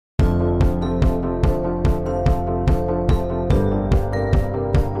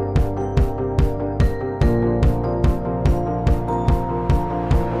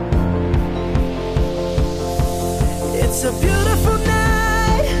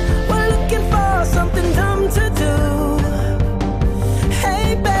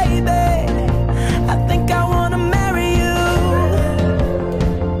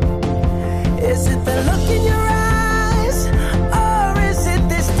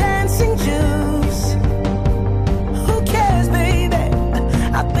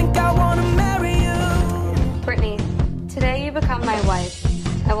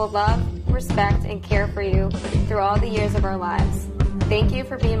our lives. Thank you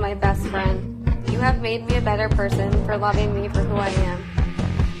for being my best friend. You have made me a better person for loving me for who I am.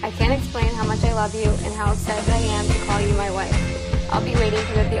 I can't explain how much I love you and how excited I am to call you my wife. I'll be waiting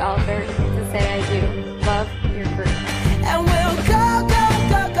for you at the altar to say I do. Love, your group. And we'll go, go,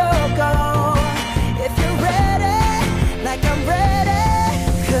 go, go, go. If you're ready, like I'm ready.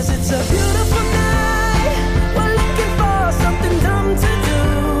 'Cause it's a beautiful night. We're looking for something dumb to do.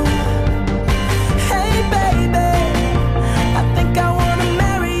 Hey baby, I think I wanna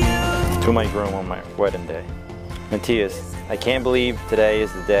marry you. To my groom on my wedding day. Mathias, I can't believe today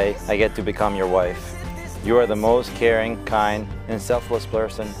is the day I get to become your wife. You are the most caring, kind, and selfless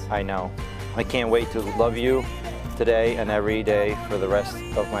person I know. I can't wait to love you today and every day for the rest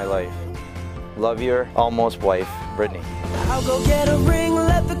of my life. Love your almost wife, Brittany. I'll go get a ring,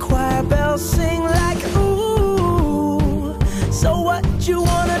 let the choir bells sing like ooh. So what you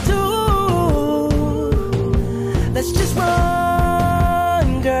wanna do? Let's just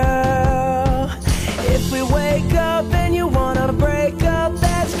run, girl. If we wake up and you wanna break up,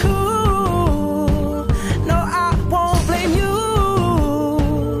 that's cool. No, I won't blame you.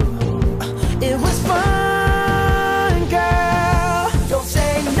 It was fun, girl. Don't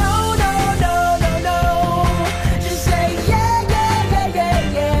say no, no, no, no, no. Just say yeah, yeah, yeah, yeah,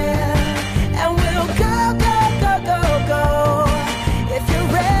 yeah. And we'll go, go, go, go, go. If you're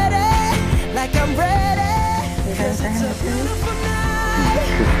ready, like I'm ready. 'Cause it's a beautiful night.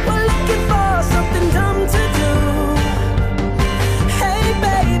 We're looking for something dumb to do. Hey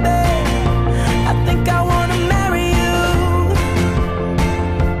baby, I think I wanna marry you.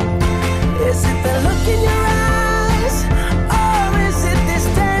 Is it the look in your eyes, or is it this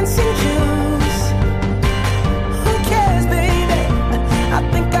dancing juice? Who cares, baby? I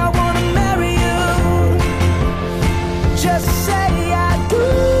think I wanna marry you. Just say I do.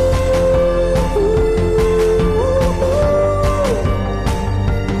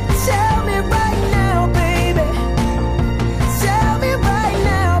 Tell me right now, baby. Tell me right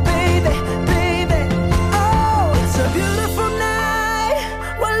now, baby, baby. Oh, it's a beautiful night.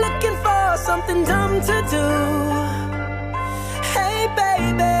 We're looking for something dumb to do. Hey,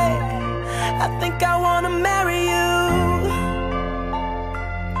 baby, I think I wanna marry you.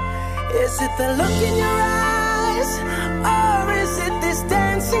 Is it the look in your eyes, or is it this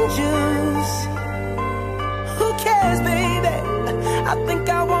dancing juice? Who cares, baby? I think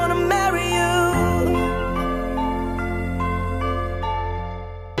I wanna marry you.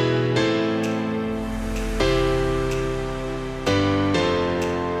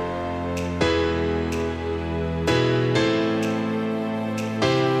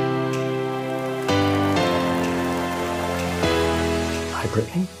 I,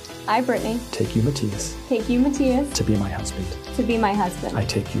 Brittany, I, Brittany, take you, Mathias, take you, Mathias, to be my husband. to be my husband. I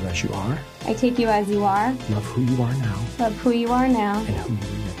take you as you are, I take you as you are, love who you are now, love who you are now, and who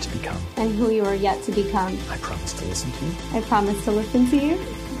you are yet to become. and who you are yet to become. I promise to listen to you I promise to listen to you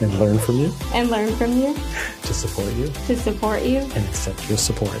and learn from you, and learn from you, to support you to support you, and accept your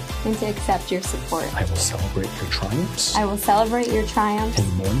support. and to accept your support. I will celebrate your triumphs I will celebrate your triumphs and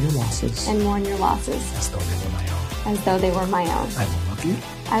mourn your losses and mourn your losses as though they were my own. as though they were my own. I will love you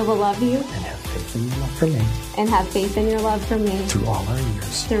I will love you and have faith in your love for me and have faith in your love for me through all our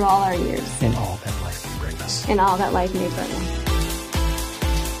years through all our years and all that life may bring us. and all that life may bring.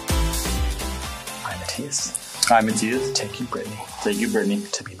 I, Mathias, I, Mathias, take you, Brittany, take you, Brittany,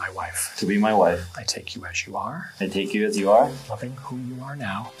 to be my wife. to be my wife. I take you as you are, I take you as you are, loving who you are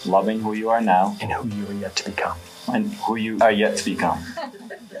now, loving who you are now, and who you are yet to become. and who you are yet to become.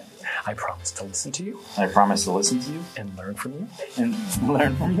 I promise to listen to you I promise to listen to you and learn from you, and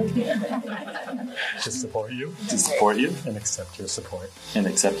learn from you, to support you to support you, and accept your support. and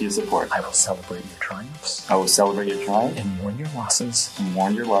accept your support. I will celebrate your triumphs I will celebrate your triumph and mourn your losses and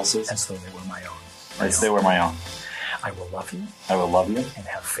mourn your losses as though they were my own. as they were my own. I will love you I will love you and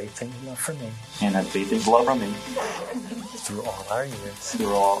have faith in your love for me and have faith in love from me through all our years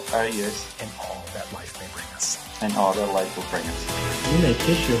through all our years and all that life may bring us. and all that life will bring us. You may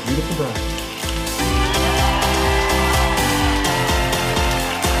kiss your beautiful bride.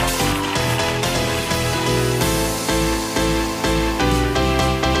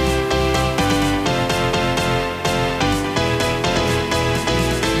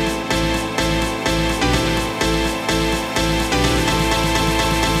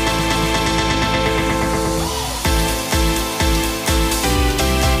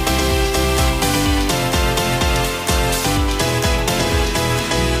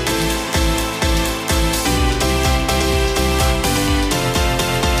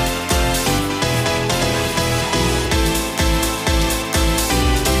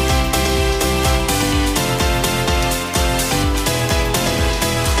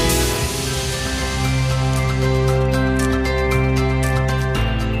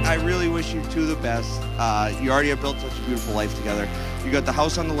 Mathias. You already have built such a beautiful life together. You got the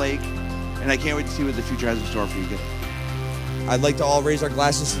house on the lake, and I can't wait to see what the future has in store for you. I'd like to all raise our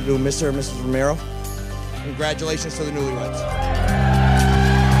glasses to Mr. and Mrs. Romero. Congratulations to the newlyweds.